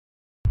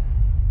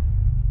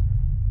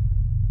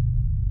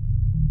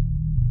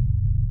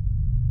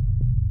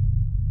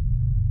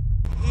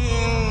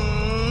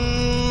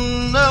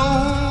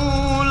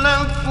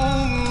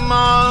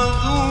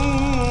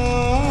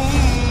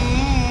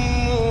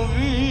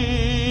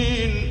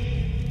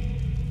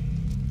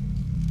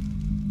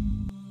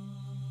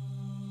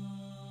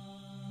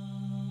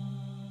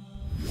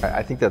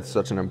I think that's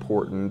such an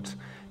important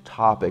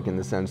topic in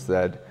the sense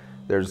that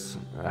there's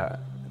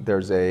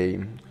a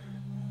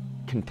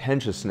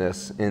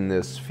contentiousness in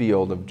this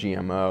field of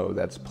GMO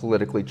that's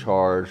politically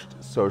charged,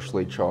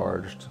 socially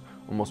charged,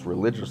 almost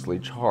religiously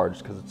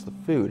charged, because it's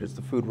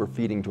the food we're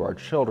feeding to our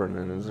children,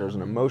 and there's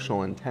an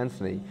emotional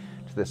intensity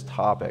to this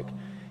topic.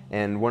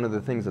 And one of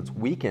the things that's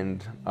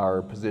weakened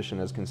our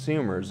position as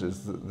consumers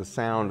is the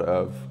sound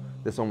of,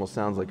 this almost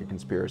sounds like a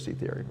conspiracy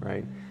theory,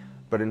 right?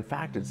 But in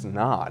fact, it's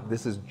not.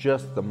 This is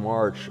just the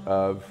march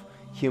of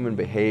human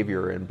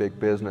behavior and big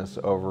business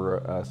over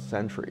a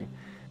century.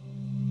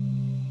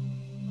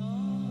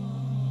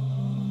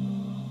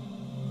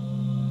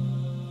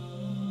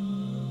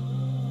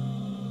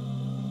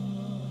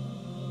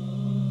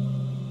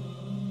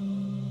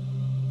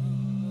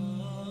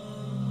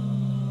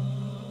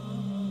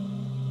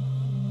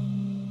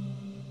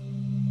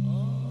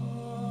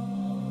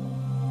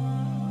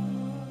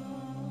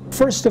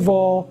 First of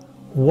all,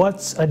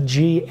 what's a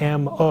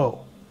GMO?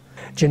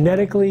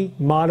 Genetically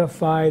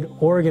modified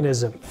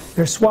organism.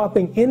 They're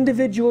swapping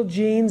individual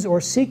genes or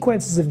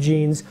sequences of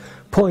genes,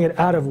 pulling it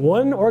out of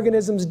one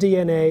organism's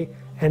DNA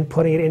and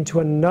putting it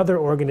into another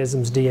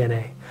organism's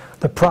DNA.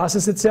 The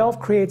process itself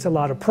creates a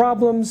lot of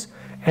problems,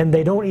 and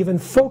they don't even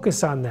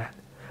focus on that.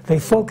 They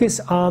focus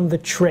on the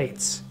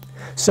traits.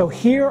 So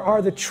here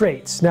are the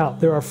traits. Now,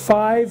 there are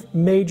 5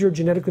 major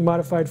genetically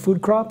modified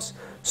food crops: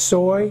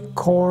 soy,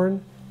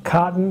 corn,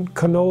 cotton,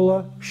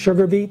 canola,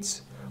 sugar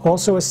beets,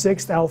 also a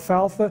 6th,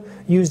 alfalfa,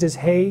 used as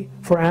hay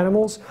for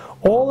animals.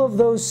 All of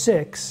those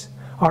 6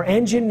 are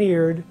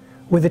engineered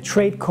with a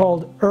trait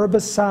called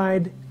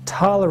herbicide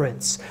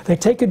tolerance. They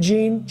take a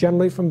gene,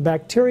 generally from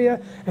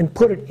bacteria, and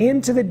put it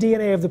into the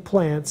DNA of the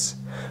plants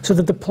so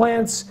that the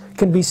plants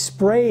can be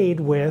sprayed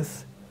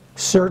with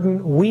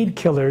certain weed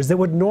killers that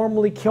would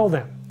normally kill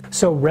them.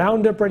 So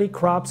Roundup-ready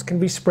crops can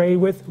be sprayed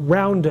with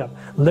Roundup.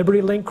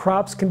 Liberty-Link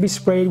crops can be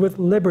sprayed with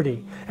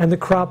Liberty. And the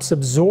crops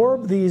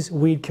absorb these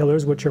weed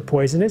killers, which are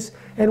poisonous,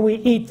 and we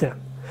eat them.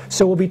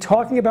 So we'll be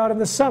talking about in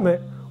the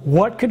summit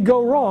what could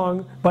go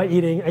wrong by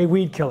eating a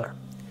weed killer.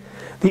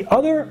 The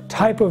other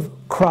type of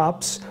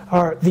crops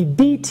are the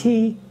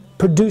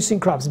Bt-producing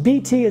crops.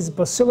 Bt is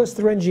Bacillus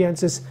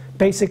thuringiensis.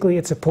 Basically,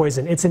 it's a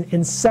poison. It's an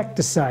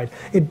insecticide.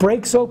 It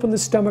breaks open the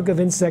stomach of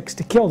insects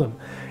to kill them.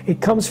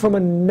 It comes from a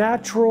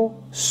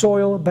natural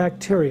soil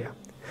bacteria.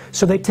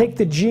 So they take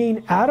the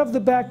gene out of the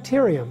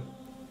bacterium,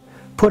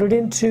 put it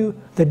into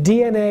the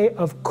DNA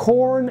of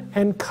corn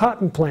and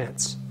cotton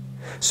plants.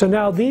 So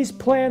now these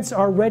plants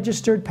are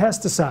registered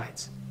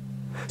pesticides.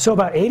 So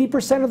about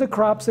 80% of the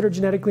crops that are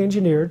genetically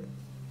engineered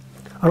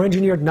are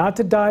engineered not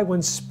to die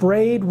when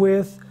sprayed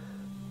with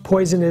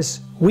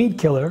poisonous weed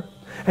killer,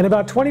 and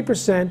about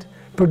 20%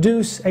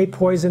 produce a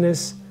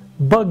poisonous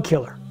bug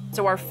killer.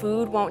 So our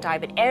food won't die,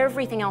 but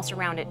everything else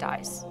around it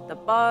dies. The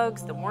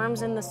bugs, the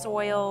worms in the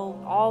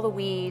soil, all the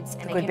weeds.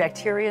 And the good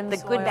bacteria in the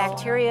soil. The good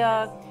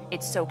bacteria,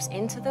 it soaks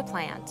into the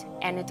plant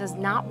and it does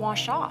not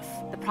wash off.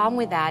 The problem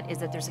with that is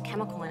that there's a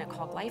chemical in it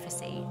called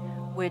glyphosate,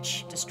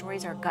 which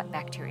destroys our gut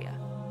bacteria.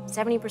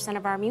 70%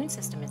 of our immune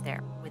system is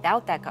there.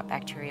 Without that gut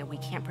bacteria, we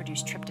can't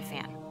produce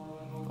tryptophan.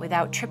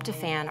 Without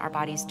tryptophan, our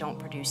bodies don't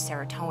produce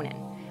serotonin.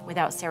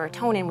 Without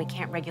serotonin, we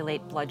can't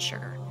regulate blood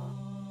sugar.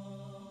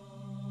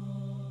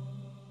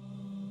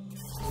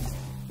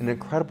 An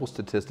incredible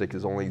statistic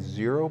is only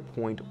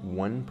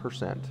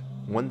 0.1%,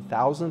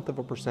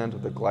 1,000%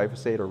 of the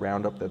glyphosate or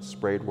Roundup that's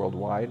sprayed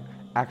worldwide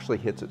actually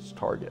hits its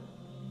target.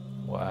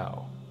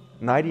 Wow.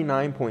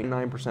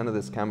 99.9% of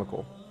this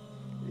chemical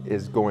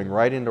is going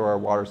right into our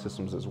water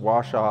systems as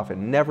wash off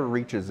and never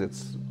reaches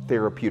its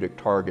therapeutic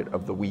target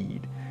of the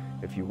weed,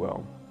 if you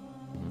will.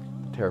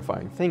 The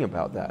terrifying thing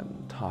about that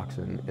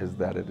toxin is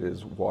that it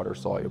is water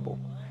soluble.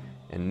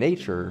 And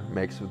nature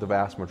makes the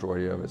vast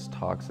majority of its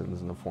toxins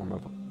in the form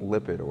of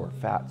lipid or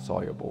fat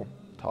soluble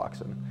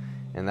toxin.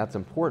 And that's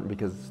important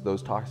because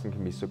those toxins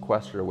can be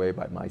sequestered away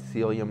by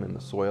mycelium in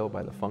the soil,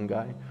 by the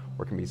fungi,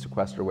 or can be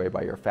sequestered away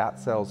by your fat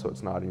cells so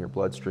it's not in your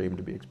bloodstream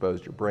to be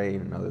exposed to your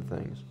brain and other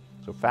things.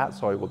 So fat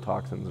soluble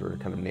toxins are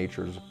kind of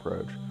nature's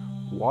approach.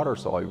 Water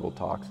soluble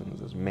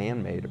toxins, this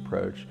man-made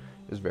approach,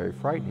 is very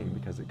frightening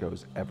because it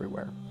goes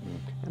everywhere.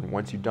 And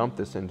once you dump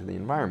this into the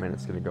environment,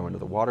 it's going to go into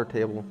the water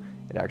table.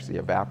 It actually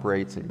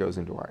evaporates and goes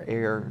into our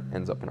air,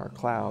 ends up in our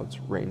clouds,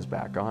 rains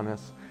back on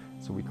us.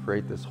 So we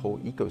create this whole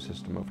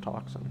ecosystem of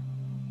toxin.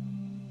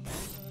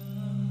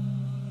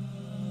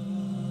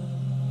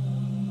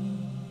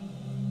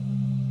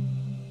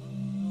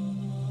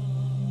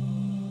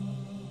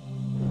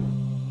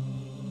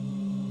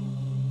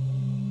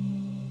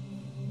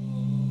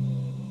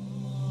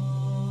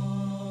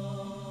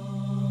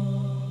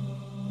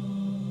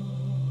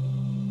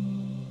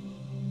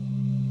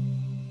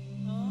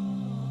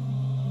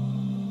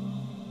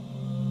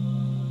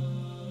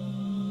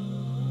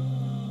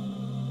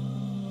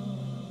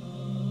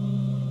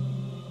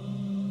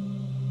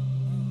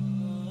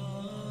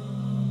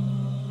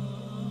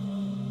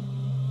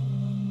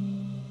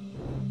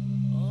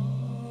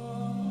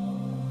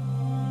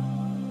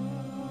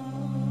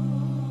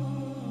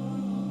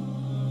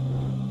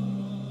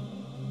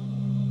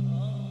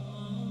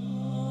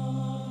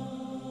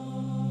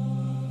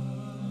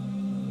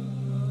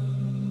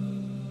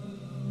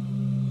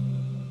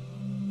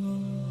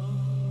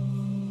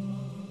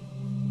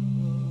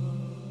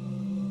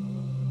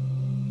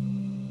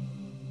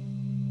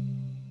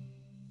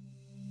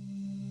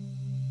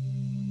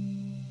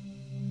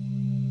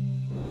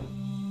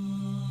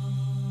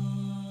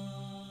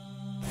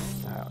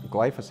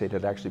 glyphosate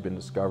had actually been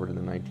discovered in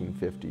the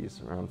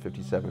 1950s, around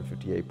 57,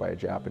 58, by a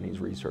Japanese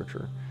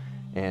researcher.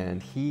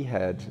 And he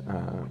had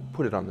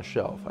put it on the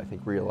shelf, I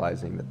think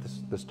realizing that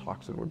this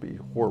toxin would be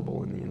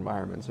horrible in the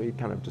environment. So he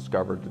kind of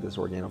discovered this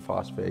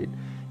organophosphate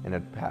and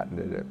had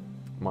patented it.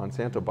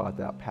 Monsanto bought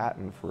that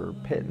patent for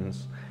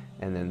pittance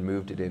and then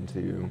moved it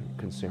into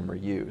consumer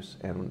use.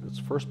 And its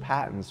first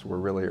patents were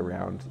really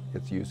around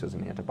its use as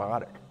an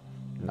antibiotic,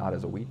 not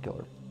as a weed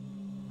killer.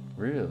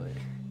 Really?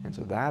 And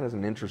so that is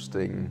an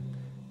interesting,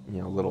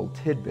 little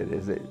tidbit,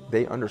 is that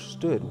they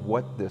understood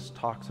what this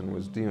toxin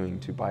was doing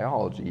to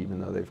biology, even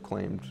though they've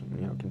claimed,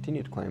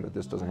 continue to claim that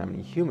this doesn't have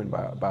any human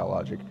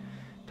biologic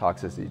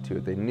toxicity to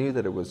it. They knew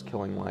that it was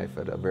killing life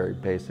at a very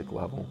basic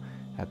level,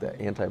 at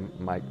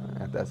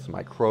this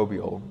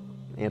microbial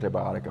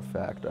antibiotic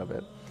effect of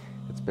it.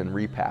 It's been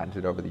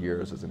repatented over the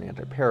years as an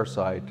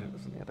anti-parasite,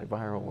 as an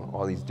antiviral,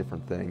 all these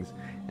different things.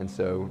 And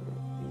so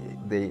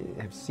they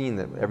have seen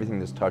that everything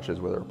this touches,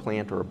 whether a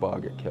plant or a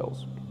bug, it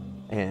kills.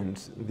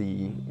 And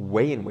the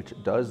way in which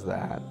it does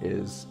that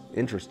is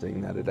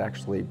interesting, that it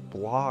actually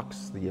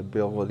blocks the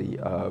ability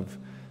of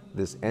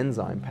this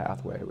enzyme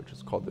pathway, which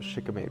is called the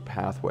shikimate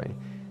pathway.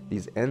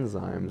 These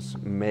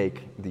enzymes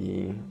make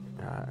the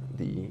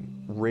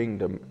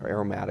ringed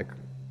aromatic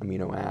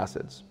amino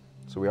acids.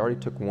 So we already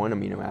took one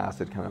amino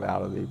acid kind of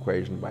out of the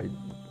equation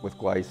with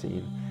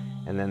glycine,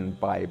 and then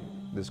by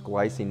this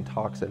glycine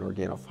toxin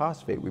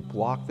organophosphate, we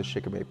block the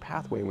shikimate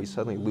pathway, and we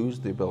suddenly lose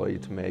the ability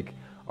to make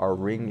our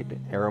ringed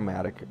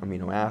aromatic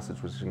amino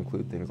acids, which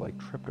include things like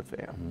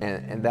tryptophan.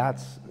 And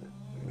that's,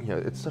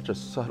 it's such a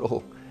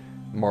subtle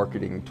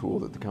marketing tool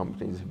that the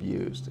companies have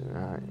used.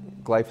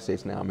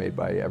 Glyphosate's now made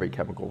by every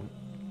chemical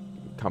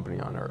company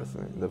on earth.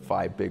 The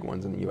 5 big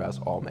ones in the US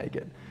all make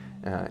it.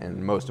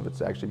 And most of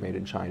it's actually made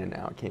in China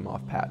now. It came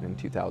off patent in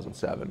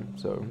 2007,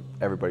 so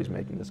everybody's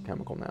making this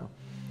chemical now.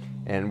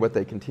 And what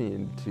they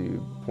continue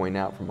to point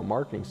out from a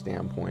marketing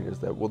standpoint is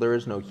that, well, there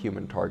is no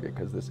human target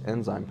because this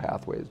enzyme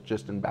pathway is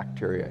just in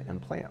bacteria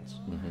and plants.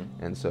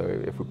 And so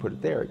if we put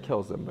it there, it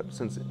kills them. But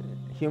since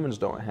humans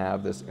don't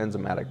have this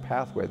enzymatic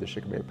pathway, the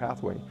shikimate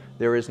pathway,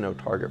 there is no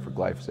target for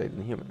glyphosate in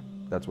the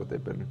human. That's what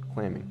they've been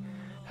claiming.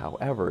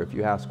 However, if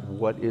you ask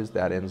what is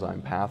that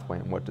enzyme pathway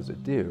and what does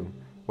it do,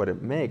 what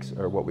it makes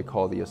are what we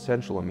call the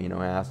essential amino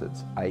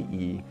acids,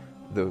 i.e.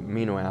 the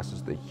amino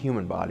acids the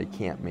human body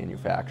can't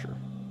manufacture.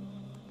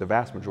 The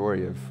vast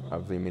majority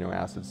of the amino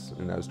acids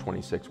in those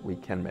 26 we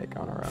can make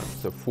on our own.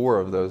 So 4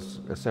 of those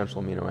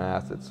essential amino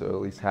acids, so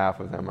at least half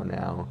of them are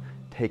now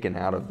taken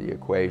out of the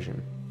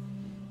equation.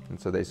 And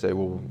so they say,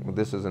 well,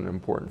 this isn't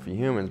important for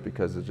humans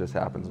because it just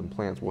happens in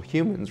plants. Well,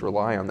 humans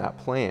rely on that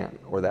plant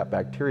or that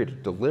bacteria to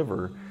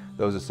deliver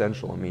those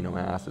essential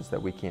amino acids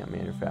that we can't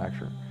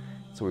manufacture.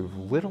 So we've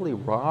literally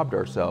robbed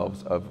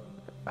ourselves of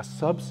a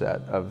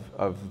subset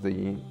of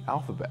the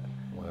alphabet.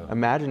 Wow.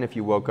 Imagine if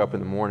you woke up in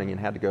the morning and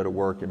had to go to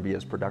work and be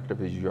as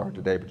productive as you are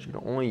today, but you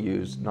can only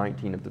use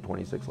 19 of the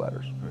 26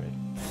 letters. Right.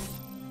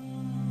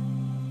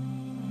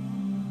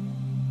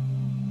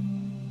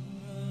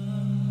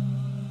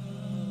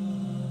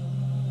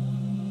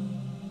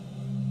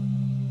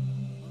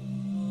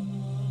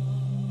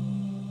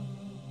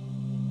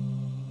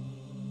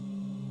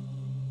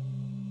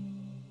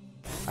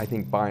 I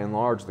think by and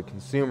large the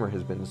consumer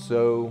has been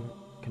so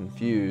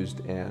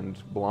confused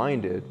and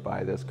blinded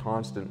by this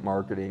constant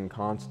marketing,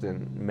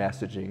 constant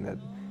messaging that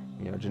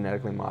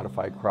genetically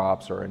modified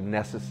crops are a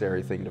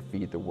necessary thing to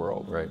feed the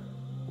world. Right.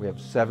 We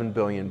have 7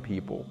 billion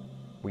people.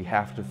 We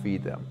have to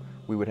feed them.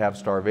 We would have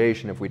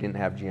starvation if we didn't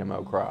have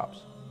GMO crops.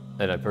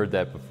 And I've heard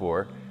that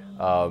before.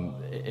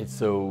 And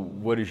so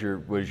what is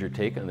your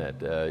take on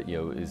that?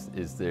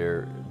 Is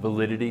there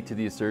validity to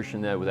the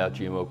assertion that without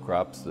GMO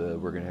crops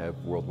we're going to have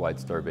worldwide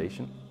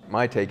starvation?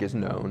 My take is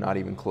no, not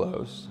even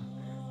close.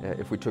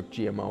 If we took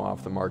GMO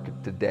off the market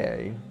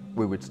today,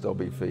 we would still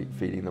be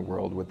feeding the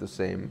world with the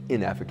same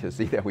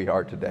inefficacy that we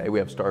are today. We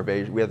have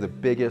starvation. We have the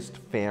biggest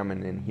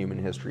famine in human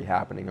history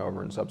happening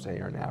over in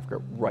sub-Saharan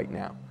Africa right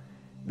now.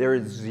 There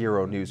is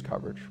zero news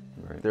coverage.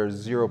 Right. There's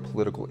zero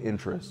political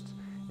interest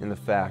in the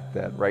fact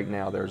that right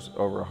now there's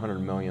over 100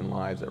 million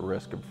lives at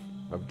risk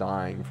of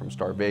dying from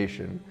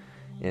starvation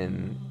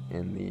in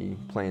the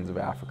plains of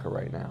Africa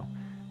right now.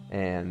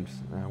 And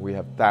we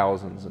have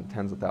thousands and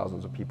tens of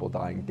thousands of people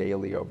dying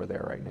daily over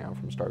there right now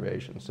from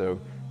starvation.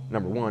 So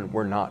number one,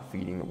 we're not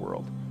feeding the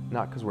world.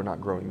 Not because we're not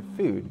growing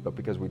the food, but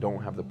because we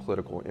don't have the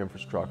political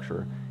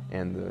infrastructure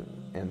and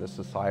the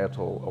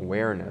societal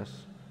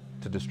awareness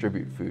to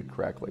distribute food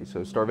correctly.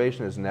 So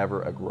starvation is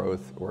never a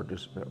growth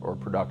or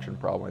production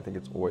problem. I think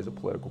it's always a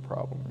political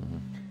problem.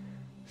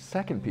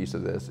 Second piece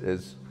of this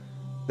is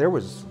there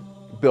was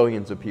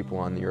billions of people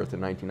on the earth in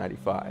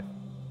 1995.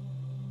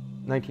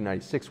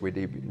 1996 we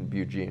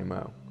debuted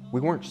GMO. We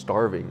weren't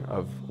starving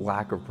of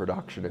lack of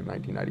production in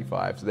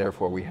 1995, so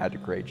therefore we had to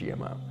create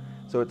GMO.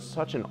 So it's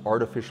such an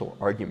artificial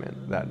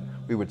argument that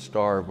we would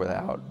starve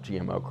without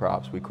GMO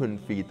crops. We couldn't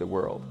feed the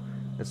world.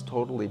 It's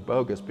totally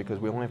bogus because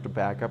we only have to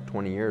back up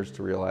 20 years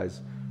to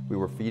realize we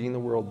were feeding the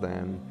world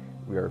then,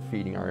 we are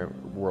feeding our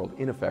world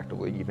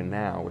ineffectively even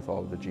now with all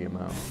of the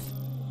GMO.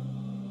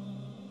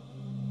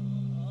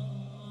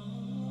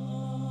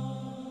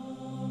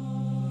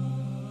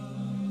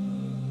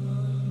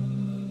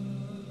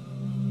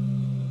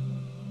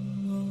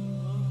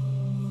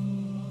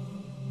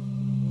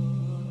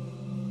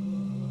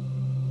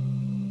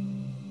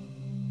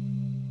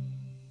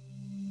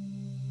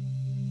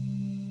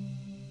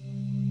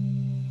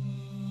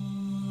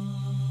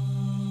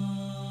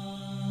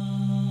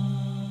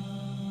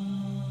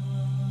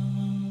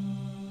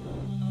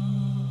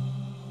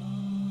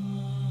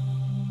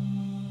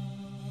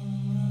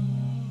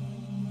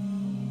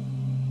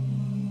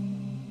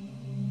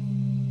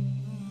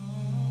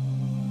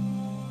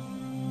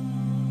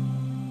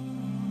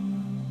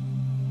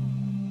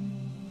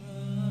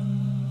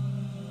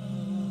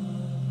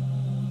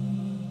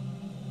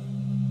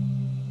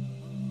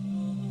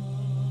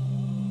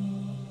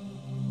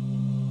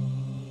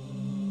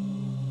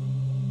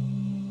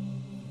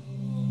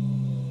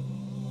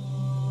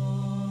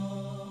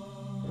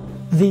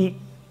 the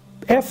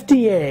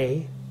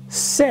FDA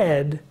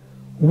said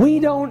we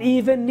don't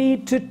even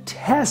need to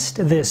test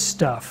this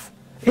stuff.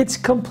 It's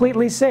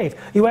completely safe.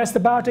 You ask the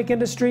biotech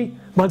industry,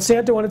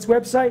 Monsanto on its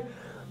website,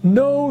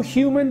 no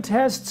human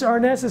tests are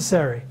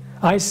necessary.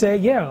 I say,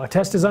 yeah, a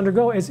test is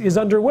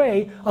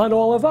underway on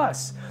all of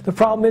us. The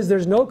problem is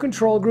there's no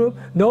control group,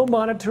 no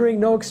monitoring,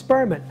 no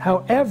experiment.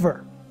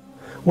 However,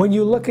 when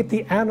you look at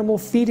the animal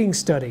feeding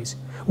studies,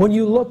 when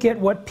you look at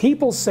what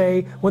people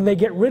say when they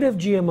get rid of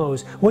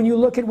GMOs, when you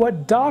look at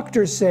what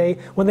doctors say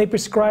when they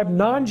prescribe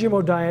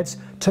non-GMO diets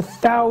to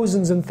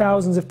thousands and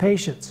thousands of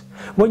patients,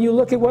 when you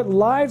look at what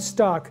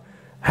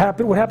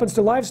happens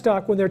to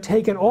livestock when they're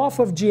taken off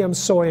of GM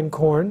soy and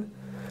corn,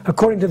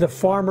 according to the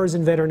farmers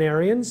and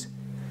veterinarians,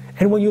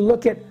 and when you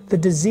look at the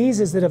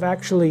diseases that have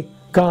actually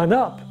gone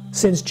up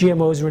since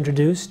GMOs were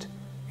introduced,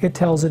 it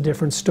tells a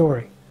different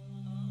story.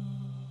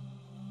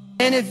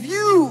 And if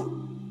you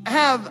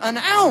have an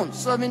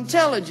ounce of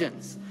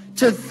intelligence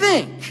to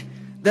think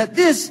that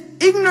this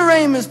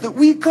ignoramus that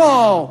we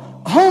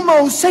call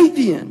Homo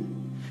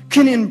sapien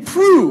can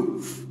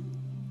improve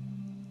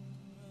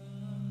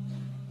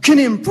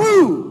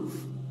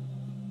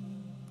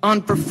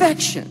on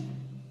perfection,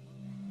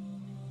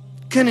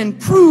 can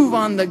improve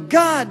on the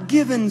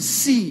God-given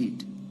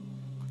seed,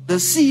 the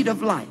seed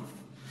of life.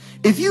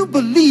 If you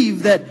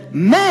believe that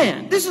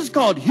man, this is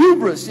called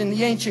hubris in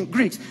the ancient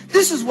Greeks,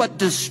 this is what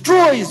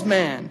destroys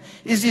man,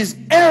 is his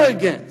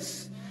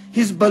arrogance,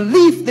 his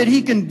belief that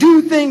he can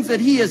do things that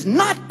he is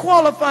not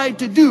qualified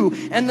to do.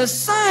 And the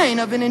sign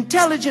of an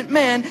intelligent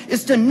man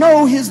is to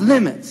know his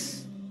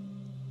limits.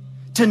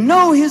 To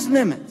know his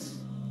limits.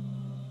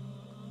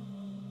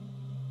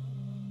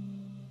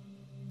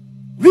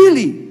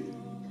 Really,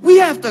 we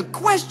have to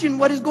question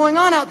what is going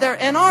on out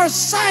there, and our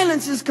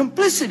silence is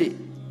complicity.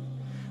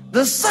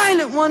 The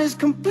silent one is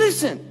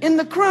complicit in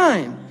the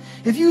crime.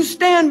 If you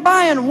stand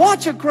by and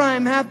watch a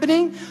crime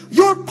happening,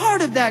 you're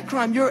part of that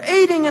crime. You're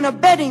aiding and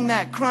abetting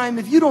that crime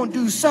if you don't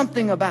do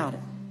something about it.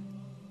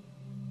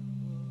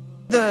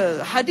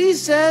 The hadith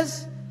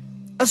says,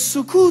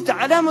 "As-sukut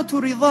alamatu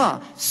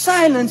ridha."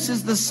 Silence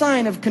is the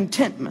sign of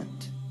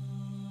contentment.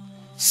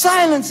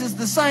 Silence is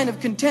the sign of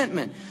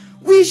contentment.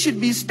 We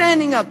should be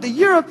standing up. The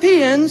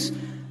Europeans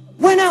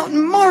went out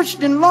and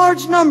marched in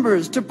large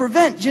numbers to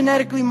prevent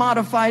genetically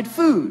modified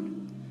food.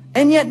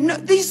 And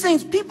yet these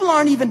things, people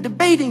aren't even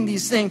debating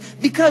these things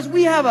because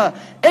we have an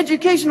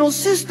educational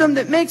system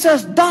that makes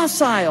us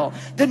docile,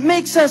 that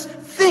makes us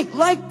think.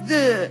 Like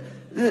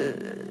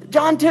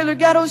John Taylor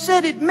Gatto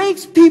said, it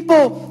makes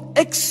people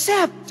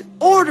accept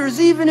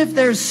orders even if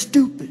they're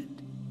stupid.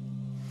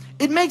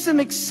 It makes them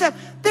accept.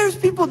 There's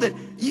people that,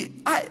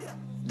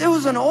 there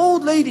was an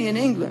old lady in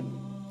England,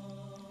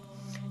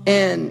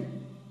 and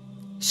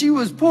she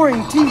was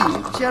pouring tea.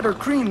 She had her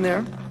cream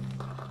there.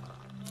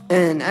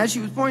 And as she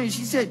was pouring it,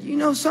 she said, you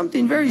know,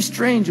 something very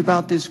strange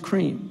about this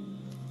cream.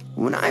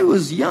 When I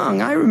was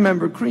young, I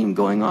remember cream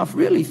going off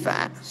really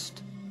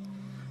fast.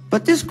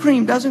 But this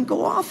cream doesn't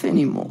go off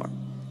anymore.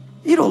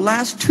 It'll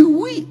last 2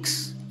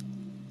 weeks.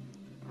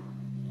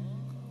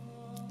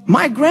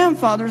 My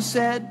grandfather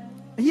said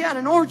he had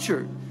an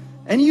orchard.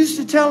 And he used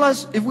to tell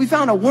us if we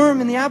found a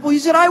worm in the apple, he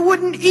said, I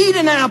wouldn't eat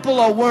an apple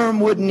a worm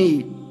wouldn't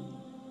eat.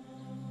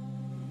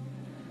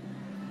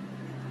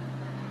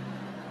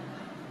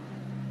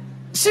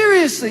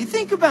 Seriously,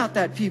 think about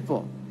that,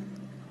 people.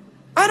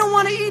 I don't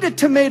want to eat a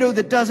tomato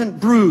that doesn't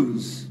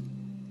bruise.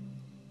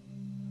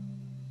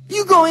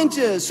 You go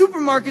into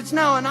supermarkets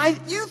now and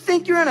you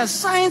think you're in a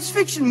science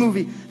fiction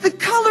movie. The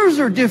colors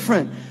are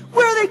different.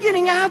 Where are they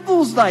getting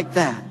apples like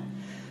that?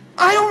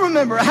 I don't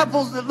remember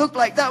apples that look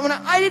like that.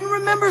 I didn't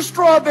remember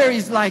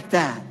strawberries like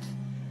that.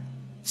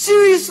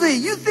 Seriously,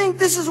 you think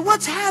this is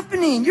what's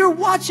happening. You're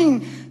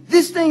watching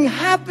this thing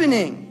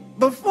happening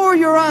before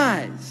your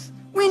eyes.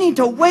 We need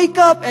to wake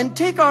up and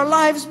take our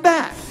lives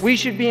back. We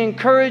should be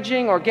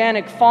encouraging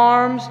organic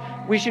farms.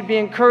 We should be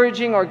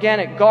encouraging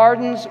organic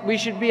gardens. We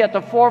should be at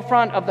the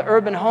forefront of the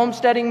urban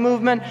homesteading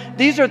movement.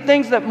 These are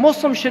things that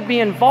Muslims should be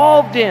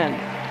involved in.